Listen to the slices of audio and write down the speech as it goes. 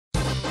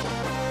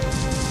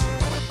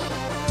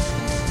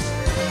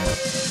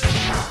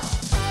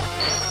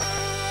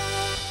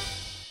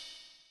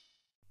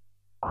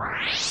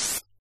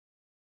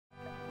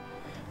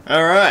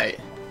Alright.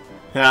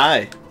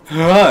 Hi.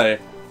 Hi.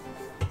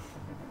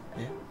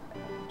 Yeah.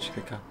 Just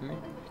gonna copy me?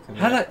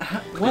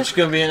 What? It's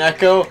gonna be an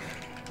echo.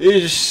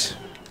 Is.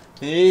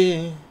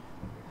 I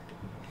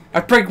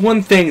break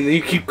one thing and then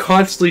you keep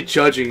constantly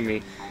judging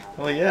me.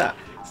 Well, yeah.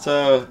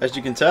 So, as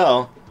you can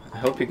tell, I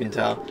hope you can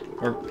tell,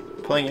 we're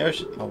playing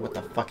Yoshi. Oh, what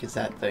the fuck is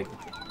that thing?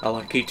 A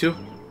LAKITU?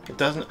 It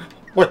doesn't.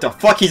 What the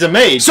fuck? He's a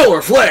mage!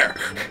 Solar flare!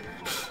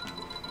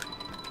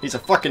 He's a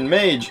fucking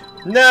mage!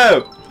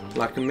 No!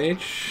 Like a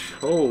mage?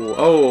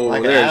 Oh,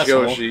 like there's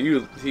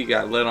Yoshi. He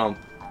got lit on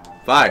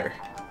fire.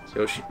 It's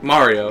Yoshi.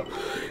 Mario.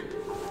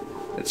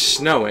 It's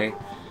snowing.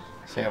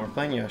 So, yeah, we're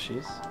playing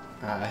Yoshi's.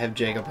 I have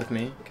Jacob with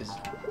me, because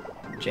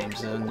James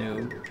is a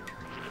noob.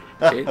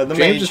 James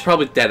mage. is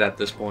probably dead at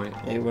this point.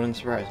 Yeah, it wouldn't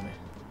surprise me.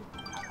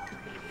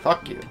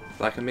 Fuck you.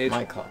 Like a mage?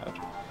 My cloud.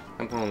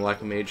 I'm calling him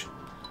like a mage.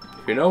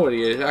 If you know what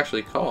he is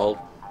actually called,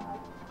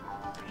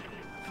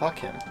 fuck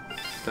him.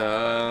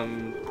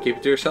 Keep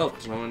it to yourself,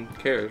 because no one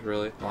cares,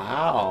 really.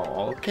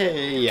 Wow,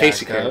 okay, yeah.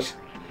 Casey cares.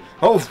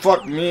 Oh,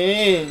 fuck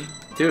me!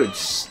 Dude,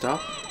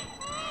 stop.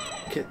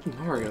 Get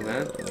Mario,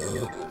 man.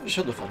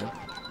 Shut the fuck up.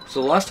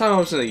 So the last time I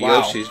was in a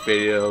Yoshi's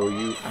video,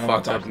 you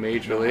fucked up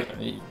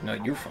majorly. No,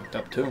 you fucked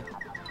up too.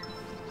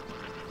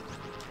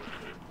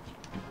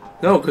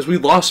 No, because we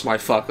lost my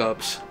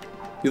fuck-ups.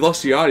 You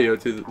lost the audio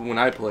to when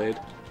I played.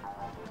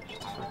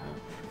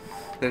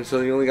 And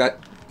so you only got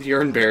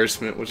your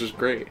embarrassment, which is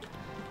great.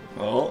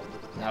 Well,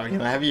 now we're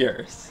gonna have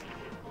yours.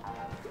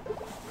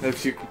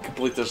 If you can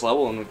complete this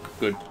level in a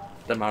good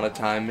amount of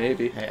time,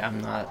 maybe. Hey, I'm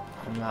not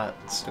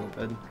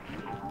stupid.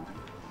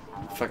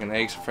 Fucking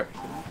eggs.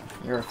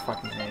 You're a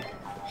fucking egg.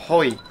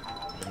 Hoi!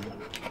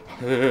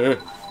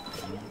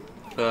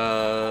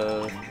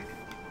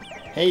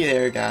 Hey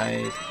there,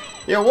 guys.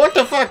 Yo, what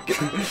the fuck?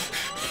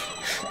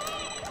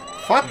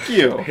 Fuck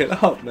you!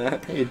 Get up, man.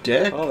 Hey, you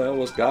dick. Oh, I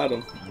almost got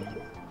him.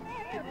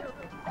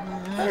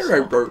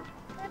 Caribou.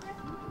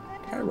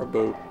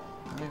 Caribou.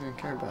 I don't even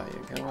care about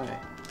you. Go away.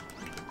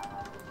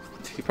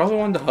 He probably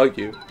wanted to hug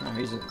you. No,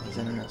 he's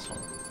in this one.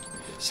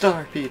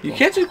 Star people. You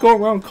can't just go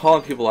around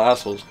calling people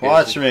assholes.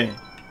 Watch me. You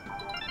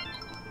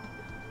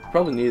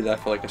probably needed that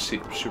for like a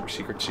super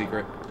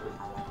secret.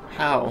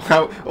 How?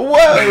 How?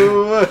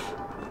 Whoa!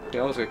 You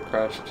almost get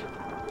crushed.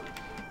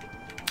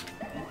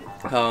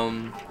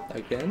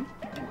 Again?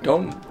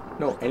 Don't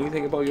know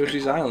anything about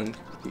Yoshi's Island.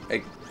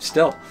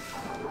 Still.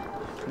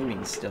 What do you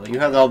mean still? You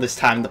had all this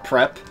time to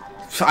prep?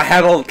 I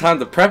had all the time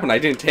to prep and I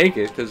didn't take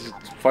it, because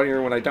it's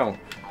funnier when I don't.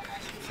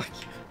 Fuck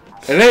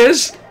you. It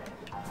is!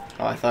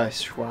 Oh, I thought I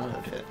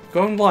swallowed it.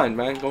 Going blind,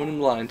 man. Going in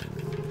blind.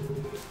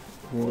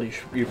 Well,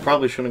 you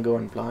probably shouldn't go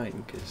in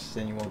blind, because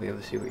then you won't be able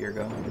to see what you're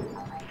going.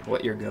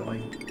 What you're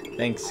going.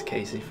 Thanks,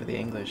 Casey, for the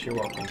English. You're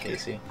welcome,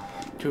 Casey.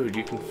 Dude,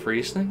 you can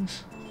freeze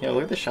things? Yeah,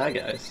 look at the Shy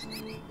Guys.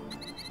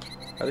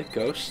 Are they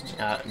ghosts?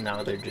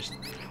 No, they're just...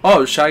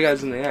 Oh, Shy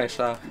Guys in the eye, I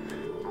saw.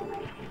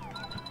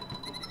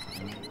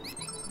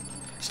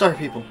 Star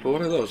people. But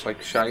what are those?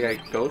 Like Shy Guy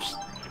ghosts?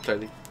 Are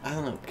they I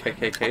don't know.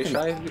 KKK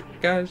Shy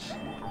Guys?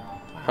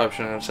 Probably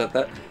shouldn't have said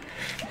that.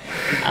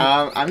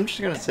 I'm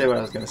just gonna say what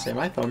I was gonna say.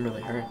 My thumb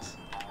really hurts.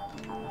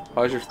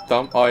 How's your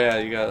thumb? Oh yeah,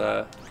 you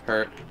got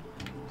hurt.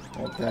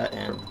 Well, that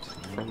and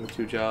from the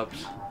 2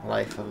 jobs.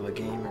 Life of a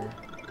gamer.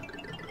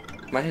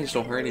 My hands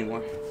don't hurt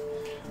anymore.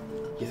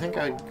 You think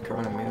I'd grow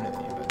an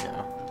immunity, but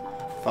no.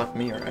 Fuck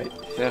me, right?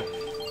 Yeah.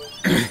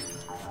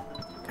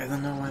 I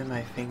don't know why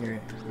my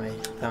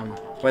thumb...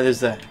 What is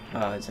that?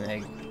 Oh, it's an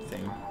egg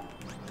thing.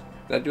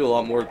 I do a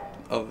lot more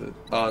of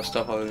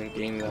stuff other than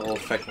gaming that will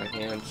affect my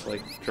hands,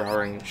 like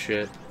drawing and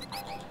shit.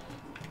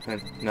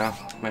 And no,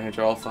 my hands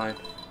are all fine.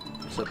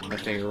 Except my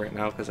finger right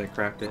now because I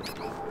cracked it.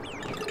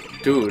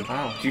 Dude,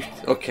 wow.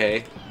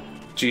 Okay.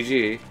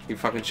 GG, you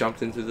fucking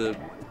jumped into the...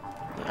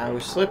 I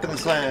was slipping and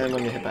sliding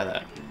when you hit by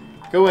that.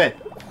 Go away.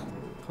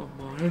 Come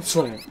on and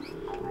slam.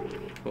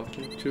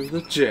 Welcome to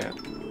the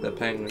jam. The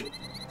penguin.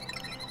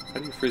 How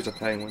do you freeze a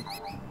penguin?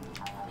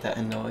 That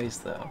annoys,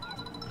 though.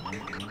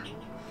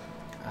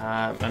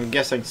 I'm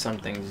guessing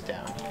something's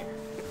down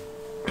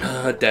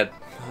here. Dead.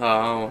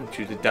 I want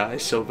you to die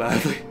so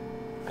badly.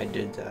 I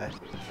did die.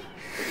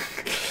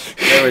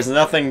 There was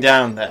nothing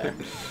down there.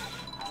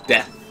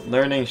 Death.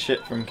 Learning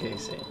shit from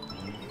Casey.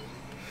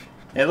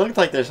 It looked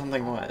like there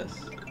something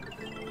was.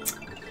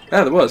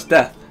 Yeah, there was.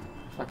 Death.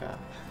 Fuck off.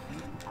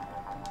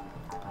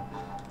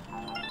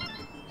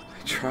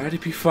 I try to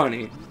be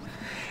funny.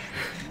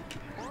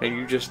 And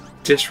you just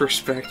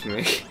disrespect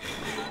me.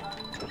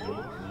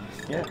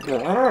 Yeah.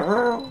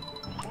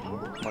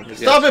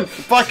 Stop it,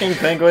 fucking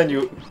penguin,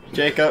 you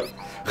Jacob.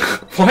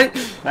 What?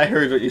 I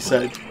heard what you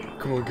said.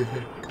 Come on, go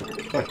ahead.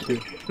 Fuck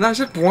you. No, I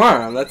said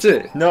blah, that's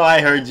it. No,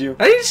 I heard you.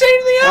 I didn't say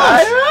anything else.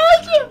 I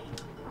heard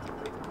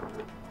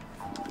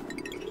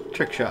you.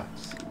 Trick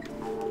shots.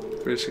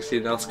 360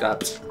 Del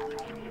Scots.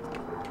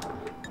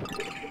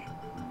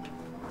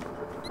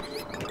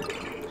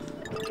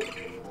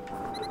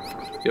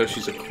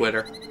 Yoshi's a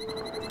quitter.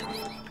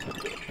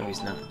 No,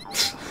 he's not.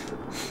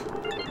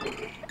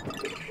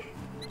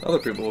 Other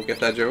people will get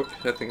that joke.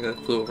 I think that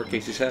flew over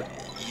Casey's head.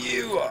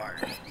 You are.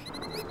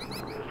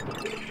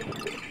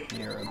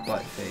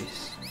 butt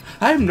face.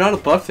 I am not a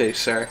butt face,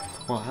 sir.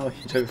 Wow,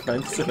 you took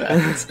offense to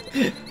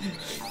that.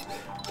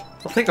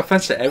 I'll take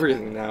offense to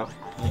everything now.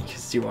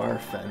 Because you are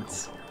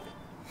offense.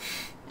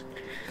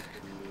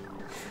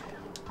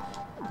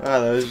 Wow,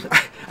 that was...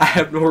 I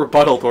have no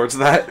rebuttal towards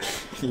that.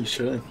 You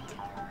shouldn't.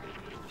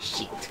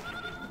 Shit.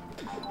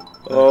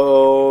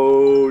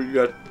 Oh, you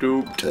got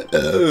duped.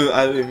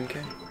 I don't even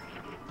care.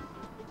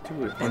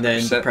 Dude, And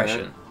then 100%,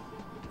 depression. man.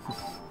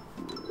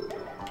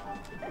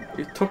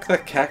 You took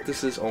that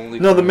cactus's only.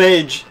 No, the card.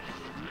 mage.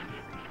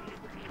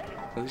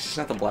 At least it's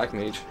not the black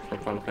mage from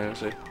Final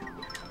Fantasy.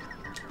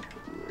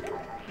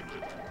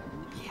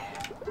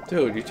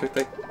 Dude, you took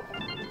that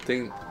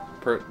thing,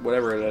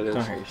 whatever that is.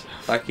 Don't hurt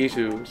yourself.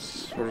 LAKITU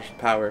sort of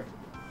power.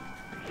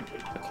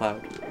 A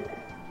cloud.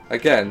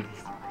 Again,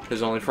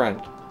 his only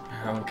friend.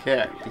 I don't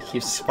care. He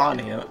keeps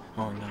spawning it.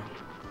 Oh no.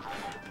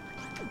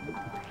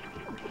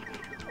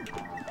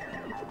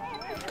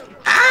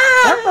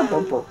 Ah!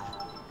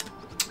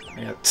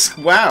 Yeah.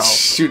 Wow.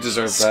 You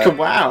deserve that.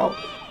 Wow.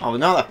 Oh,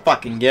 not that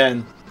fucking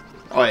again.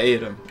 Oh, I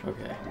ate him.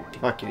 Okay.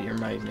 Fuck you. You're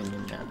my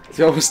minion now.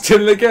 You almost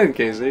did it again,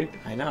 Casey.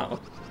 I know.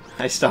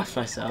 I stopped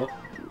myself.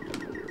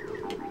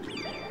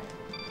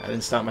 I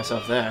didn't stop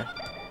myself there.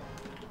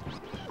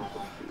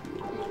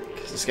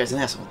 Because this guy's an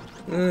asshole.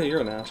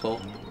 You're an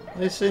asshole.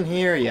 Listen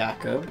here,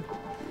 Jakob.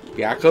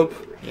 Jakob?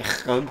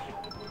 Jakob.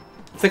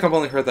 I think I've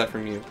only heard that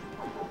from you.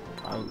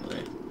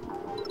 Probably.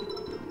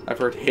 I've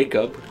heard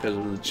Jacob because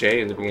of the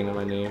J in the beginning of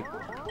my name.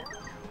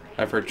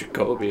 I've heard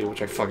Jacoby,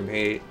 which I fucking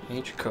hate.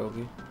 Hey,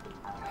 Jacoby.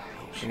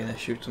 You gonna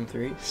shoot some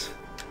threes?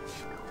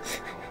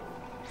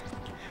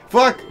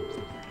 Fuck!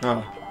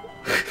 Oh.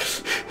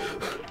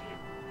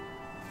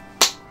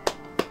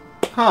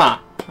 Huh.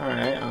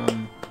 Alright,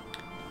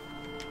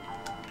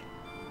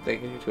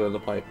 Thinking you two in the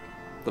pipe.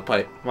 The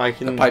pipe. why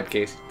can... The pipe,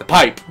 Casey. The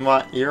pipe!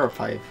 What? You're a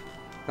pipe.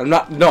 I'm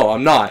not. No,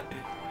 I'm not.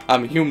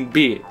 I'm a human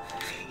being.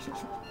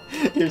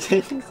 You're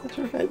taking such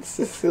offense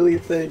to silly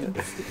things.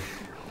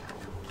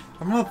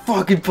 I'm not a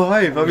fucking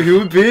pipe. I'm a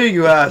human being,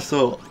 you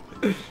asshole.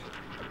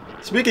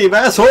 Speaking of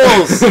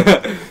assholes!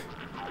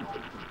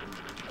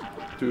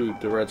 Dude,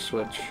 the red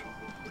switch.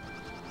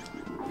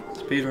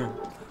 Speedrun.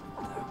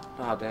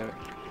 Ah, damn it.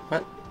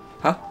 What?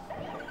 Huh?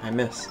 I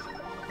missed.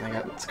 I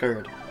got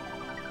scared.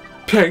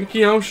 Pink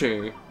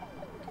Yoshi.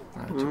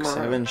 It took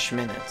 7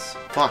 minutes.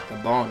 Fuck, a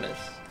bonus.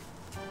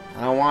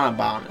 I don't want a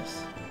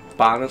bonus.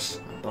 Bonus.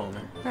 A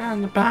boner.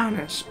 And the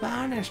bonus.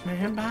 Bonus,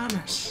 man.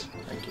 Bonus.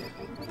 Thank you.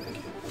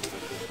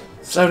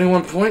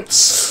 71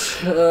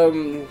 points.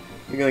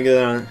 You're gonna get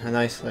a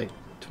nice, like,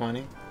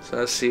 20? So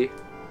that's C.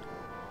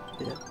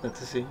 Yeah,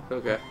 that's a C.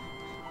 Okay.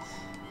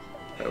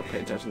 I don't pay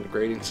attention to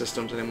grading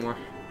systems anymore.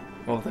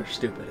 Well, they're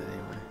stupid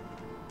anyway.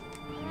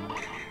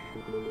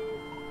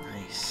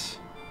 Nice.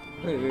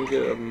 Hey, you're gonna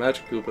get a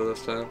magic Koopa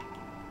this time.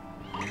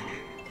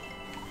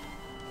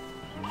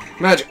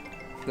 Magic!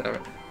 Damn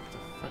it.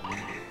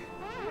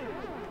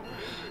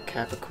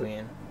 Kappa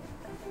Queen.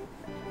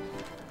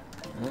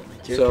 Oh,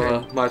 it's your So,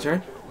 turn. my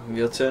turn?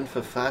 Your turn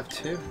for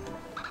 5-2.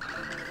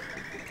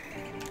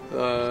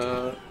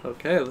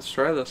 Okay, let's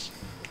try this.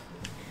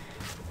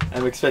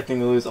 I'm expecting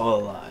to lose all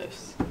the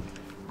lives.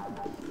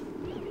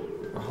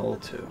 A whole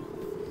 2.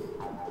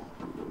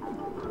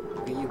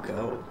 Where you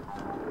go?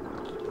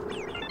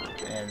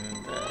 And,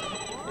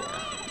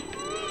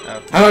 yeah.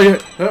 Okay. How are you?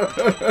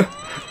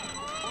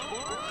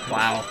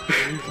 Wow.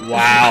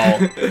 Wow.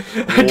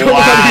 I don't know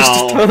how to use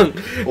the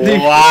tongue.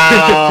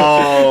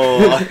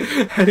 Wow.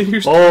 How do you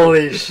use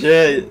Holy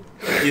shit.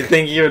 You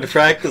think you would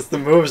practice the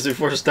moves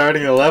before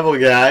starting a level,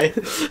 guy?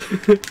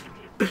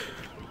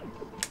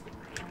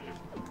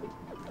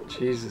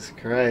 Jesus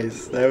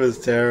Christ. That was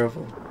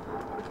terrible.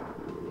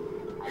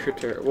 You're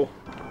terrible.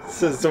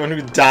 This is someone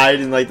who died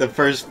in like the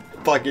first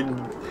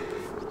fucking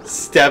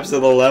steps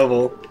of the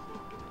level.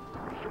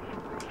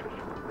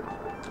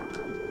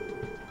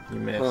 You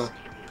missed. Huh.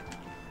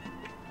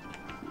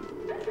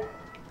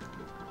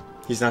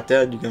 He's not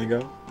dead, you gonna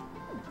go?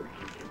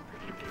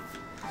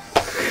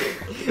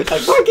 I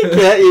fucking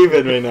can't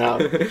even right now.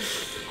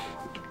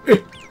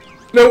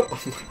 Nope.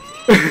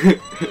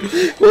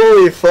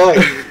 Holy fuck.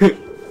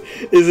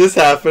 Is this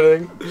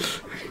happening?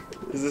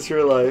 Is this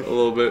real life? A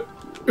little bit.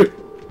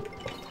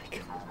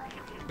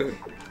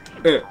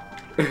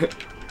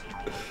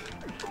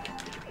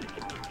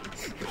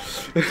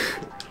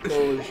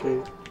 Holy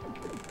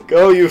shit.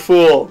 Go, you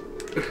fool!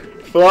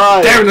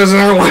 Fly! Damn, there's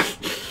another one!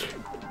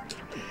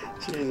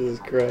 Jesus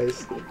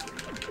Christ.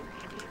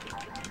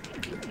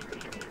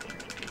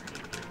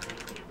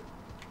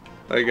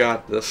 I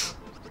got this.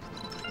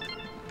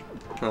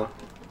 Huh.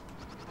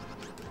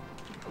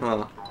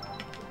 Huh.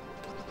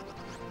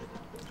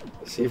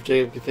 See if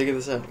Jacob can figure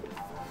this out.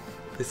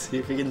 Let's see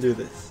if he can do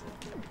this.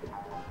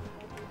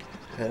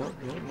 I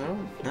don't know.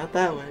 Not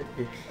that way.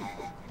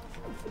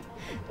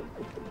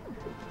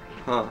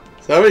 Huh.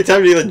 So how many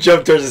times do you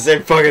jump towards the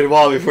same fucking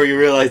wall before you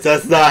realize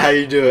that's not how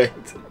you do it?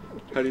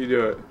 How do you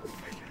do it?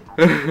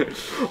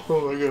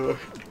 Oh my god.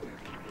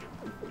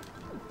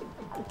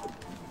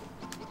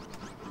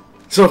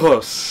 So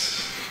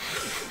close.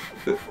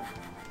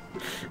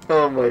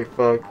 Oh my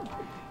fuck.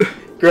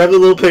 Grab the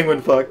little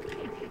penguin, fuck.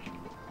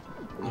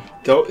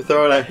 Don't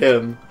throw it at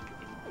him.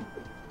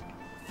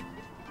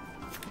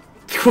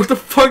 What the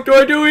fuck do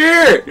I do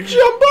here?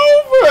 Jump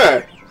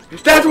over!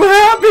 That's what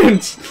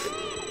happens!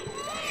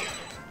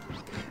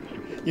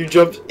 You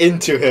jumped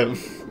into him.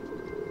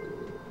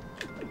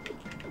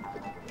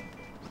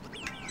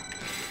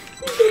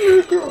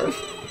 Oh god.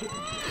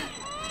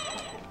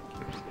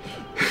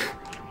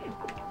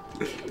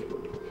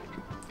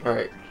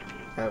 Alright.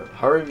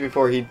 Hurry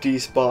before he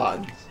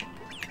despawns.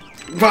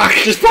 Fuck!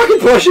 Just fucking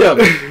push him!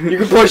 You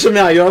can push him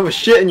now, you don't have a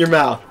shit in your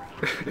mouth.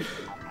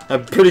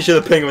 I'm pretty sure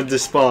the penguin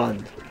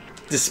despawned.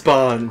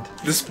 Despawned.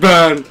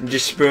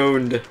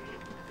 Despawned.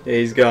 Yeah,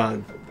 he's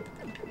gone.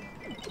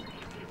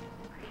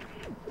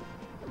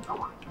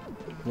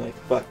 Like,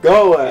 fuck,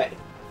 go away!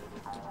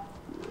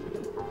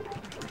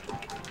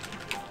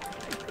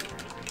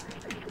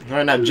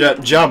 Alright, now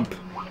jump!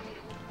 Oh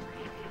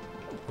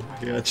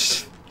my god,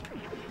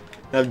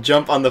 now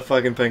jump on the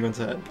fucking penguin's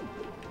head.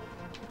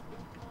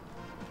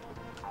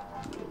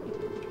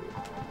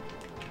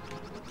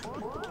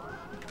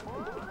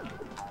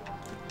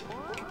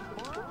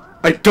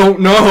 I don't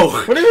know!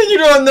 What do you mean you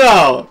don't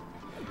know?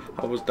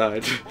 I almost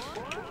died.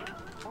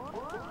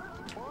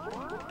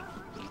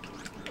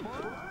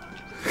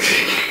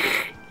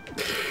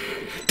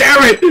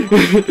 Damn it!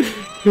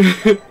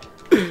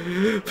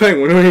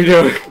 Penguin, what are you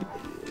doing?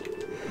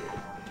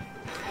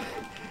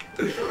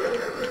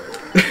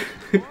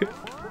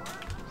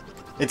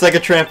 It's like a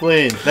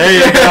trampoline. There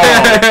you go!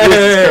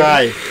 Jesus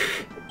Christ.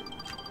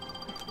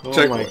 Oh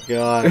Check my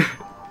god.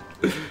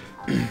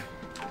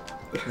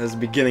 That's the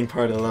beginning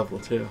part of the level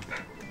too.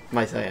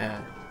 Might I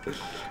add.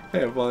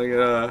 Hey, I'm playing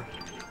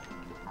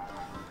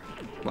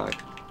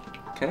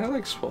can I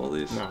like swallow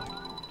these? No.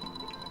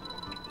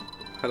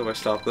 How do I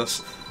stop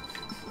this?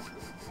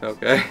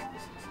 Okay.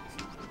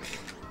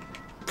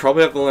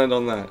 Probably have to land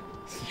on that.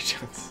 You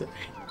don't say.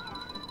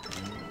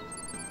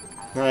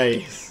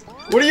 Nice.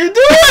 What are you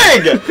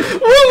doing?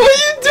 What are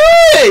you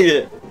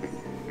doing?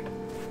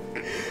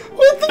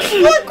 What the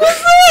fuck was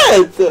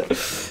that?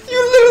 You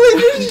literally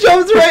just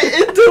jumped right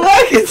into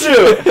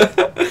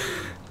laxative.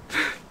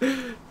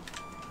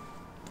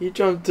 You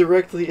jumped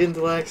directly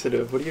into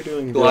laxative. What are you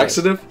doing?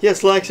 Laxative?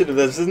 Yes, laxative.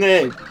 That's his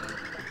name.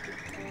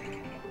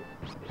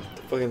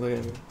 Fucking look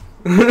at me.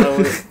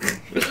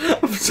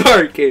 I'm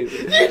sorry,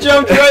 Casey. You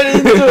jumped right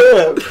into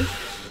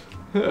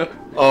him.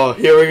 Oh,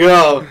 here we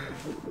go.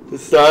 The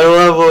start of the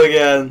level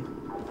again.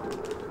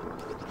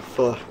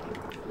 Fuck.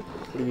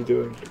 What are you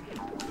doing?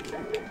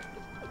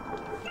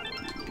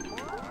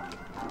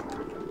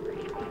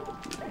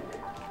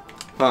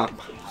 Huh.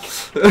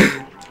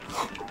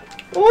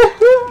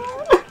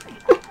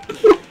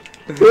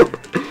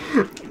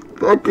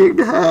 Fucking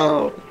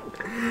how?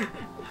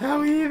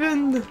 How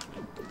even?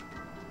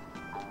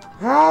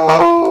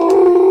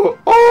 How?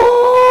 Oh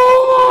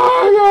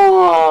my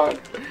god!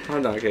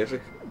 I'm not, Casey.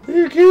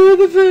 You killed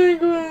the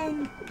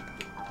penguin!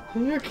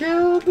 You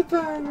killed the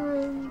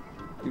penguin!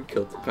 You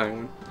killed the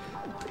penguin.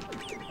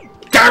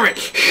 Damn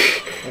it!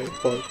 Oh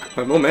fuck.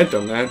 My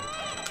momentum, man.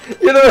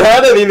 You never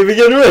had any to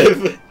begin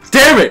with!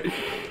 Damn it!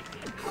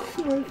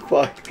 Oh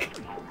fuck.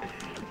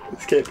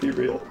 This can't be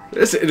real.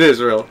 It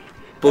is real.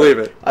 Believe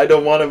it. I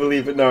don't want to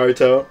believe it,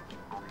 Naruto.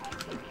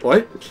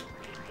 What?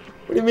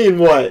 What do you mean,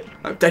 what?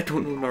 I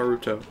don't know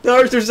Naruto.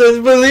 Naruto says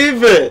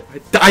believe it!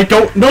 I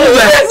don't know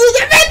that!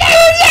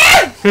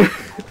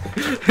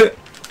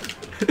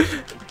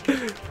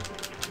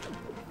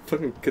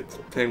 Fucking get the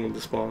penguin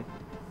to spawn.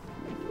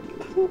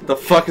 The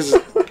fuck is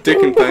this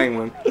dickin'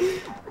 penguin?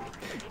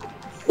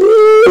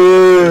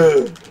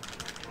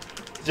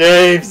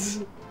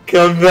 James,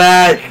 come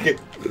back!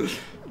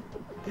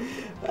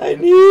 I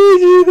need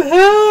you to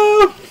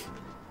help!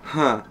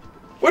 Huh.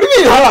 What do you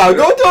mean, huh?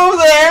 Go over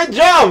there and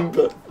jump!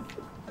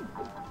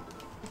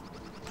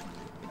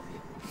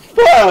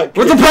 Fuck!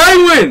 Where's the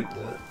penguin?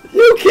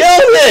 You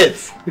killed it!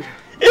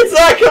 It's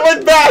not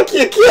coming back!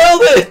 You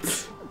killed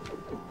it!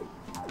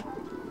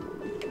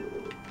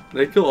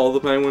 Did I kill all the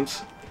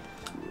penguins?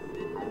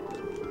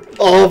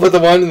 All but the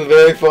one in the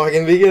very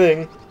fucking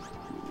beginning.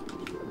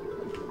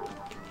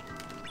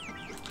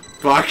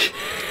 Fuck.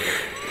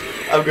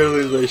 I'm gonna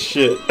lose my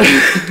shit.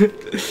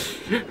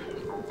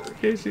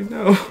 Casey,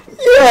 no.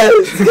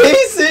 Yes!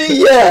 Casey,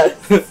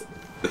 yes!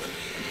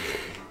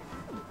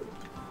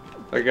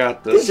 I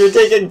got this. You're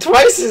taking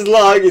twice as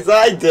long as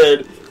I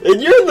did,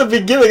 and you're in the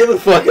beginning of the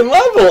fucking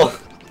level!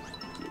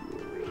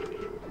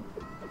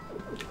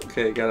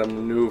 Okay, gotta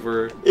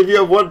maneuver. If you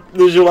have one,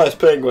 there's your last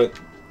penguin.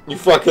 You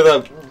fuck it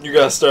up, you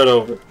gotta start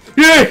over.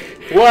 Yeah!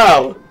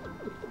 Wow!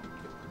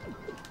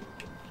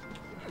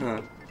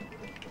 Huh.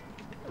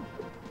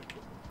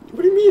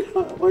 What do you mean,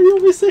 huh? Why do you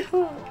always say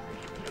huh?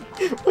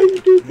 Why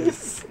you do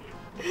this?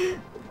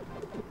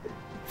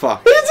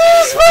 Fuck. It's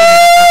his fault!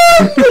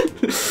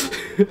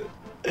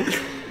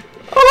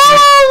 Oh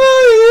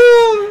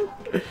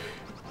my god!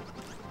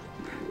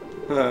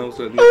 I almost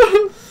said no.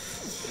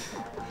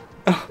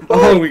 How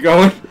long are we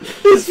going?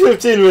 It's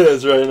 15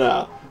 minutes right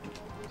now.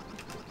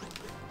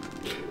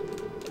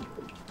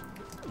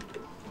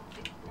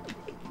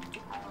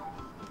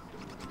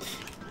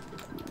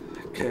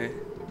 Okay.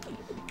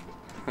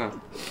 Huh.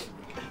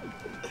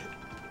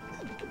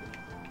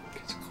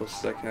 Get as close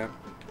as I can.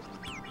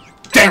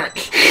 Damn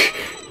it!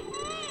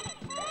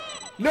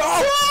 No!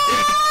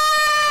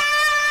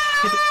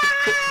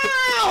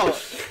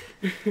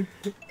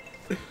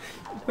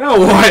 Now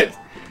what?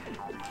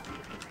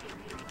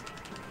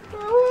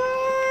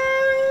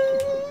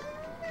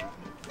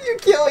 You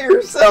kill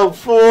yourself,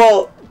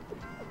 fool!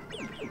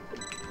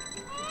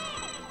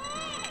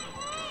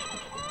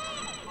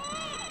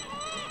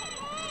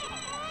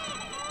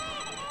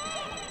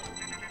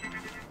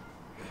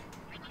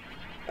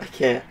 I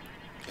can't.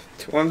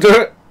 Do you want to do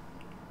it?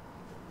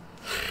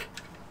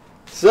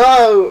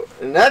 So,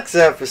 next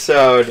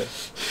episode,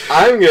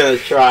 I'm gonna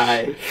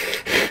try.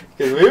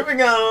 Because we've been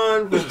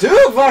going for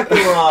too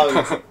fucking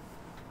long.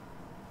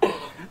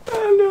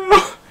 Oh no.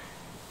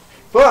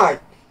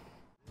 Fuck.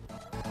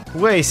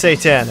 Way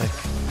satanic.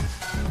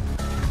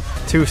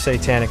 Too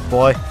satanic,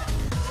 boy.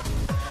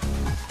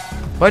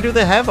 Why do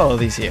they have all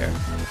these here?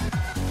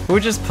 Who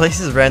just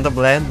places random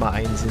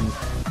landmines and...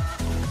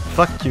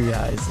 Fuck you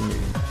guys and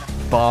your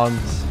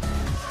bombs.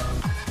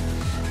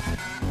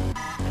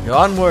 You're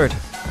onward.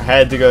 I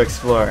had to go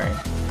exploring.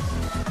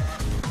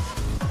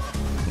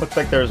 Looked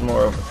like there was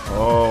more over.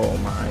 Oh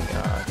my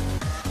god.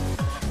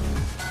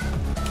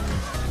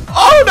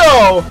 Oh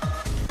no!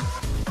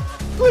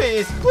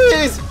 Please,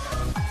 please!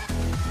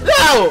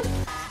 No!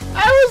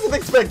 I wasn't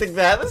expecting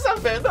that. That's not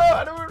fair. No,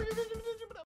 I don't